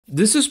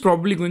This is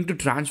probably going to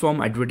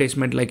transform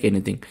advertisement like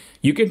anything.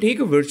 You can take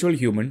a virtual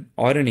human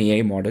or an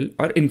AI model,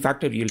 or in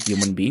fact, a real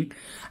human being,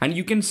 and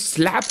you can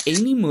slap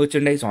any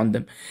merchandise on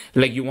them.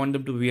 Like you want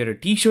them to wear a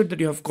t shirt that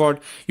you have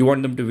got, you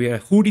want them to wear a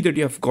hoodie that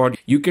you have got.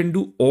 You can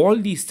do all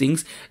these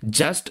things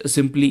just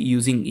simply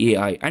using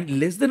AI and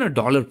less than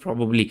 $1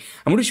 probably.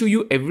 I'm going to show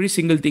you every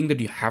single thing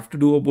that you have to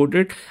do about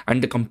it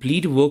and the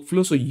complete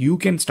workflow so you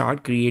can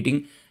start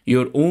creating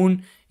your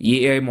own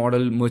AI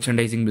model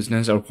merchandising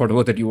business or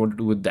whatever that you want to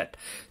do with that.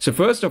 So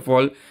first of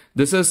all,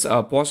 this is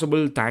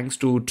possible thanks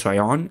to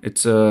Tryon.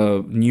 It's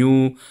a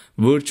new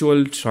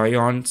virtual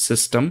Tryon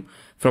system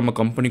from a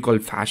company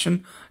called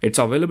FASHN. It's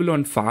available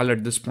on FAL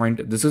at this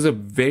point. This is a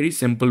very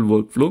simple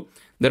workflow.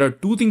 There are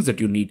two things that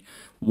you need.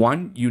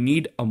 One, you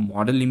need a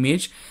model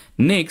image.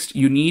 Next,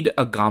 you need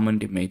a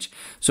garment image.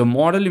 So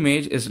model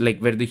image is like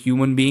where the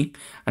human being,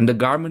 and the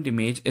garment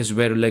image is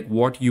where like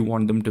what you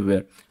want them to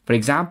wear. For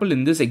example,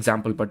 in this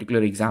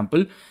particular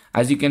example,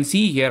 as you can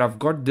see here, I've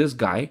got this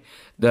guy,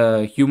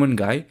 the human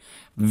guy,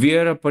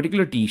 wear a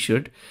particular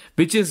t-shirt,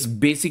 which is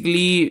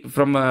basically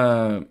from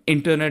a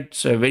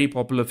internet's very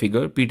popular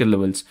figure, Peter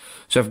Levels.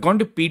 So I've gone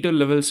to Peter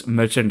Levels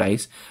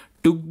merchandise,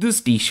 took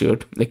this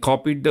t-shirt, like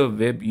copied the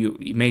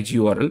image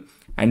URL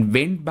and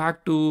went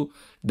back to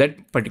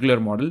that particular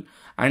model.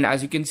 And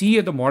as you can see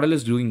here, the model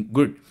is doing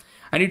good.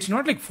 And it's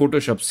not like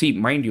Photoshop. See,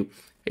 mind you,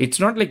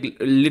 it's not like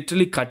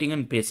literally cutting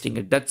and pasting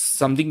it. That's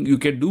something you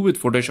can do with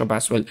Photoshop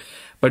as well.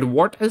 But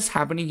what is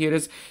happening here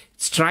is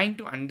it's trying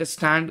to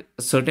understand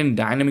certain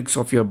dynamics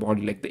of your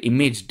body, like the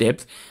image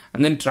depth,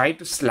 and then try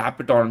to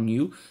slap it on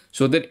you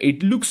so that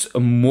it looks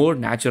more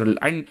natural.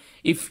 And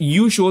if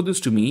you show this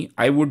to me,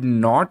 I would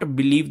not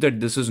believe that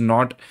this is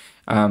not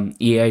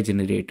AI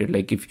generated.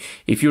 Like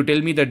if you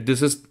tell me that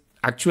this is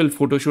actual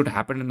photo shoot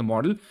happened in the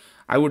model,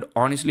 I would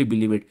honestly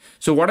believe it.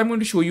 So what I'm going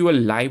to show you a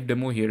live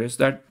demo here is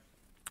that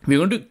we're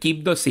going to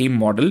keep the same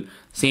model,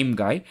 same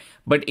guy,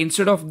 but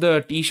instead of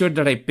the t-shirt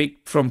that I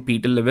picked from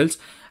Peter Levels,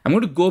 I'm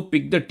going to go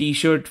pick the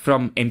t-shirt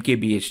from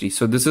MKBHD.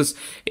 So this is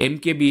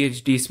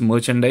MKBHD's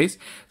merchandise.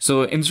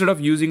 So instead of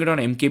using it on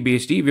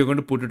MKBHD, we're going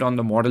to put it on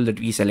the model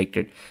that we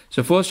selected.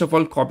 So first of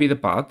all, copy the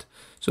path.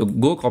 So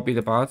go copy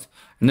the path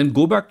and then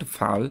go back to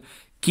file,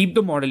 keep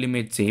the model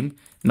image same.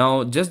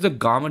 Now just the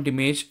garment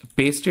image,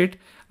 paste it.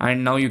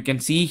 And now you can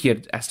see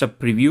here as a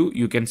preview,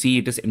 you can see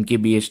it is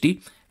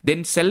MKBHD.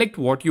 Then select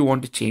what you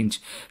want to change,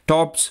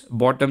 tops,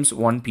 bottoms,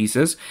 one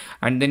pieces,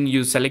 and then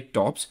you select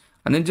tops.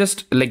 And then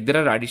just like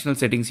there are additional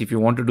settings if you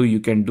want to do, you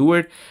can do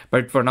it.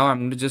 But for now, I'm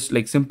going to just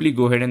like simply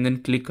go ahead and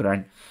then click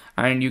run.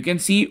 And you can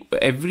see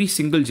every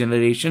single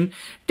generation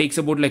takes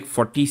about like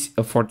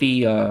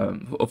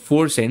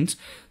 44 cents.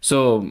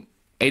 So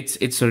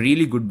it's a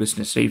really good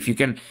business. So if you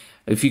can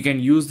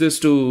use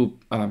this to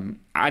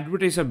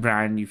advertise a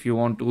brand, if you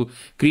want to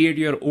create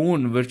your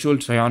own virtual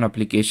try-on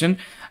application,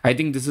 I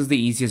think this is the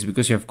easiest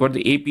because you have got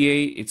the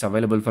API, it's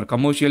available for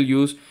commercial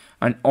use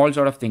and all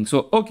sort of things.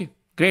 So, okay,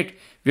 great.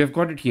 We have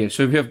got it here.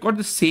 So we have got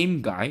the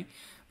same guy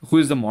who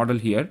is the model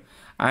here.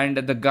 And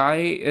the guy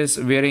is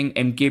wearing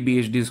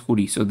MKBHD's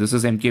hoodie. So this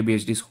is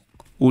MKBHD's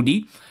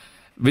hoodie,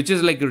 which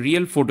is like a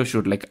real photo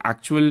shoot, like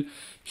actual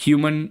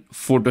human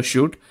photo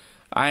shoot.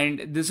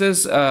 And this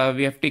is,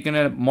 we have taken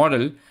a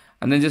model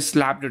and then just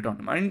slapped it on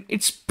him, and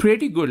it's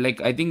pretty good. Like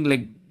I think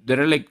like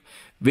there are like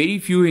very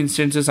few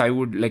instances I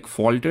would like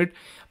fault it,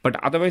 but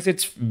otherwise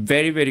it's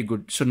very, very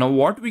good. So now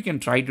what we can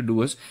try to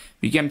do is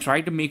we can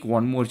try to make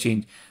one more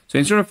change. So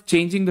instead of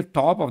changing the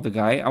top of the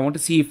guy, I want to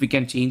see if we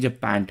can change a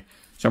pant.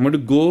 So I'm going to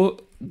go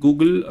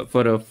Google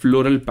for a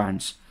floral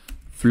pants.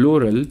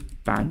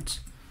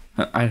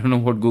 I don't know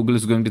what Google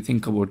is going to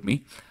think about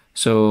me.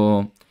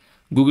 So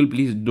Google,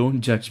 please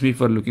don't judge me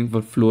for looking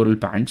for floral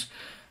pants.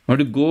 I'm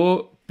going to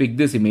go pick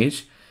this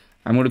image.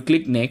 I'm going to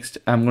click next.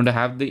 I'm going to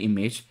have the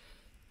image,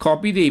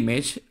 copy the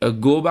image,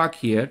 go back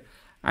here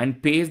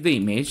and paste the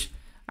image.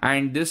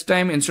 And this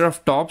time instead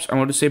of tops, I'm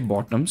going to say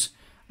bottoms,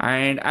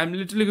 and I'm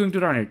literally going to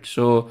run it.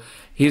 So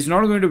he's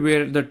not going to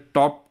wear the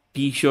top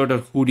t-shirt or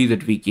hoodie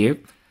that we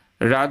gave.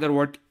 Rather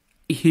what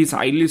he's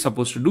ideally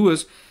supposed to do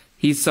is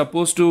he's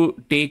supposed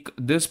to take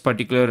this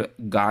particular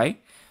guy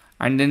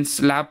and then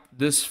slap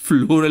this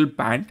floral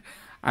pant.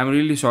 I'm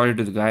really sorry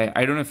to the guy.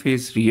 I don't know if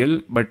he's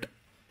real, but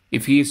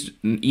if he's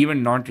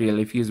even not real,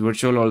 if he's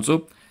virtual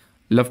also,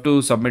 love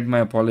to submit my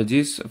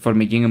apologies for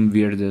making him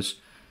wear this.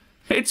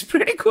 It's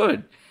pretty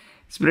good.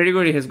 It's pretty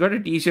good. He has got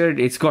a t-shirt.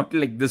 It's got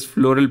like this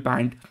floral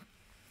pant.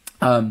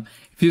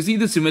 If you see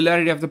the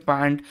similarity of the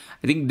pant,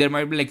 I think there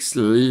might be like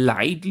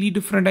slightly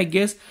different, I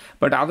guess,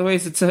 but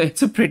otherwise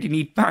it's a pretty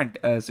neat pant.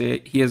 So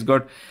he has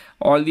got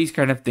all these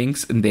kind of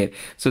things in there.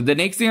 So the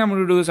next thing I'm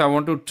going to do is I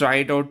want to try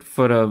it out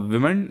for a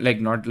women, like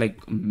not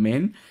like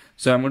men.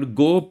 So I'm going to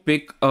go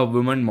pick a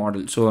woman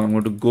model. So I'm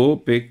going to go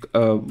pick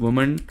a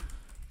woman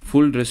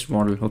full dress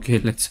model. Okay,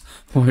 let's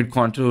avoid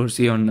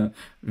controversy on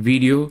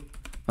video.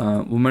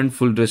 Woman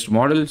full dress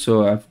model.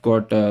 So I've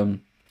got a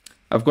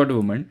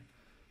woman.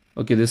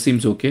 Okay, this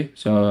seems okay.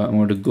 So I'm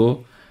going to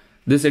go.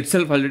 This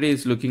itself already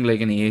is looking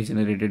like an AI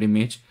generated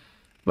image,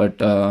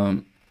 but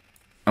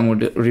I'm going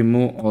to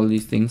remove all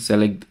these things,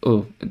 select,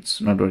 oh,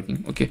 it's not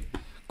working. Okay,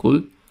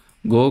 cool.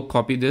 Go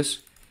copy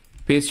this,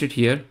 paste it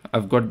here.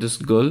 I've got this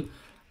girl,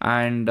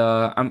 and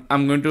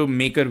I'm going to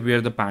make her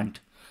wear the pant.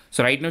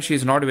 So right now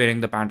she's not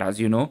wearing the pant, as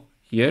you know,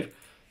 here.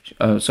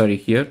 Sorry,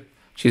 here.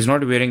 She's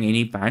not wearing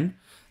any pant.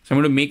 So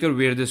I'm going to make her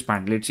wear this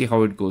pant. Let's see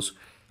how it goes.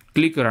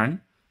 Click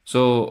run.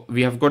 So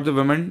we have got the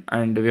women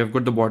and we have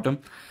got the bottom.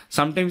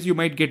 Sometimes you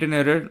might get an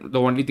error. The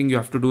only thing you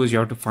have to do is you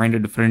have to find a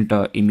different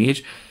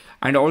image.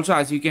 And also,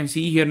 as you can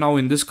see here now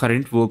in this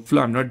current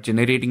workflow, I'm not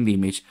generating the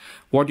image.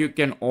 What you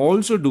can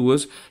also do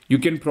is you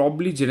can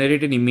probably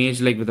generate an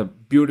image like with a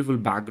beautiful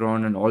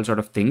background and all sort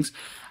of things,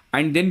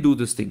 and then do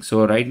this thing.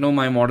 So right now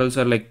my models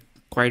are like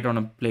quite on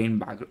a plain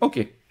background.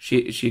 Okay,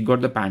 she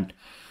got the pant.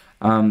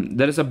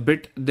 There is a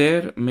bit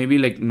there, maybe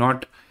like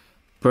not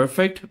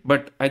perfect,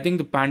 but I think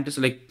the pant is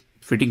like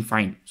fitting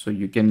fine. So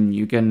you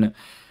can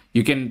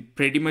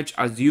pretty much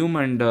assume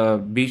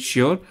and be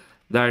sure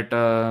that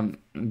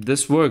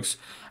this works.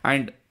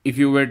 And if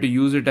you were to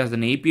use it as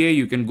an API,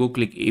 you can go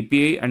click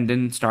API and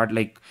then start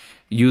like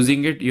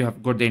using it. You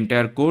have got the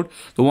entire code.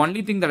 The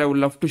only thing that I would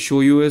love to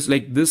show you is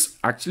like this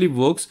actually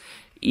works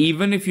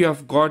even if you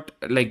have got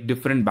like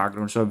different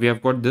backgrounds. So we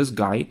have got this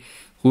guy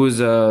who is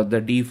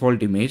the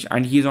default image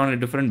and he's on a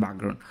different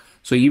background.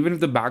 So even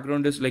if the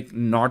background is like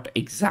not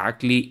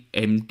exactly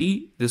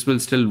empty, this will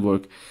still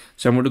work.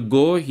 So I'm going to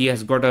go, he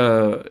has got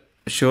a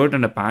shirt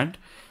and a pant,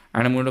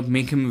 and I'm going to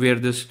make him wear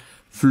this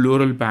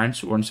floral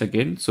pants once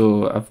again.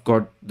 So I've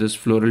got this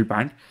floral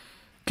pant.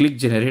 Click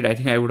generate. I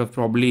think I would have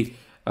probably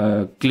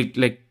clicked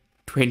like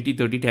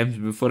 20-30 times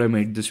before I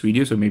made this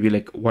video. So maybe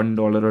like $1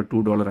 or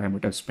 $2 I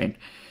might have spent.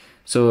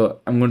 So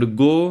I'm going to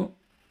go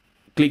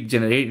click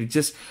generate. It's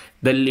just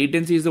the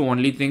latency is the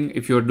only thing.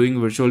 If you're doing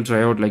virtual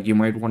tryout, like you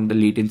might want the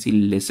latency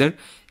lesser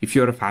if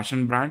you're a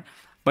fashion brand.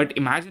 But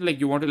imagine like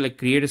you want to like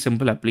create a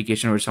simple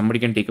application where somebody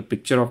can take a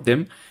picture of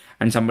them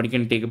and somebody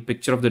can take a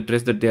picture of the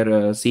dress that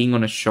they're seeing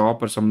on a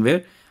shop or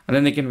somewhere, and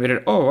then they can wear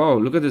it. Oh wow,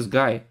 look at this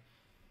guy.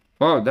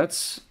 Wow,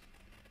 that's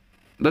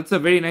a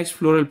very nice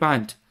floral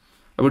pant.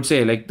 I would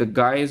say like the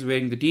guy is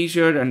wearing the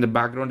t-shirt and the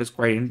background is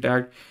quite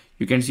intact.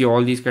 You can see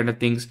all these kind of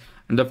things,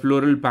 and the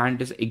floral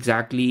pant is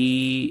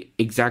exactly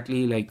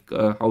like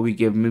how we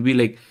gave, maybe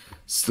like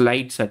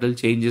slight subtle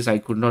changes I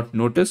could not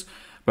notice,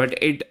 but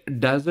it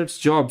does its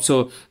job.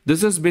 So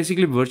this is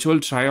basically virtual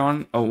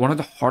try-on, one of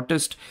the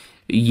hottest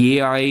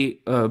AI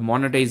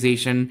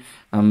monetization,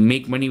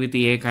 make money with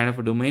AI kind of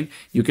a domain.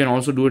 You can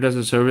also do it as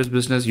a service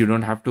business. You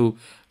don't have to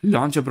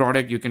launch a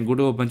product. You can go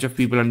to a bunch of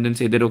people and then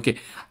say that, okay,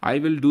 I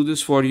will do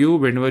this for you.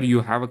 Whenever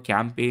you have a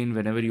campaign,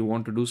 whenever you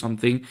want to do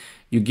something,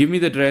 you give me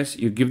the dress,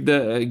 you give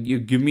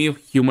me a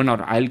human,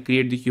 or I'll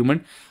create the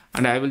human,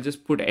 and I will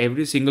just put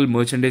every single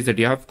merchandise that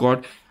you have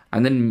got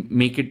and then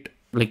make it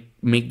like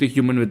make the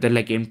human with that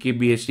like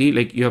MKBHD.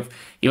 Like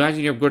imagine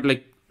you've got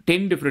like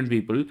 10 different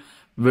people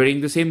wearing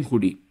the same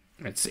hoodie.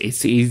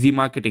 It's easy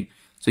marketing.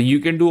 So you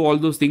can do all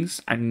those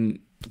things and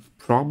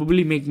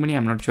probably make money.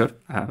 I'm not sure.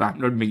 I'm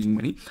not making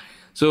money.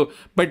 So,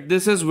 but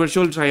this is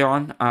virtual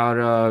try-on,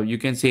 or you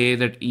can say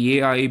that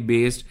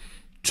AI-based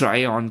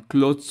try-on,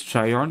 clothes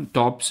try-on,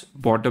 tops,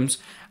 bottoms,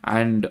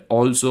 and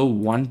also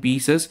one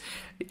pieces.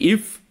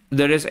 If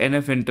there is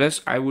enough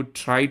interest, I would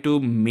try to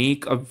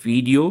make a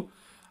video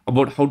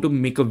about how to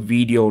make a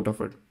video out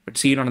of it. But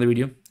see you in another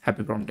video.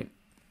 Happy prompting.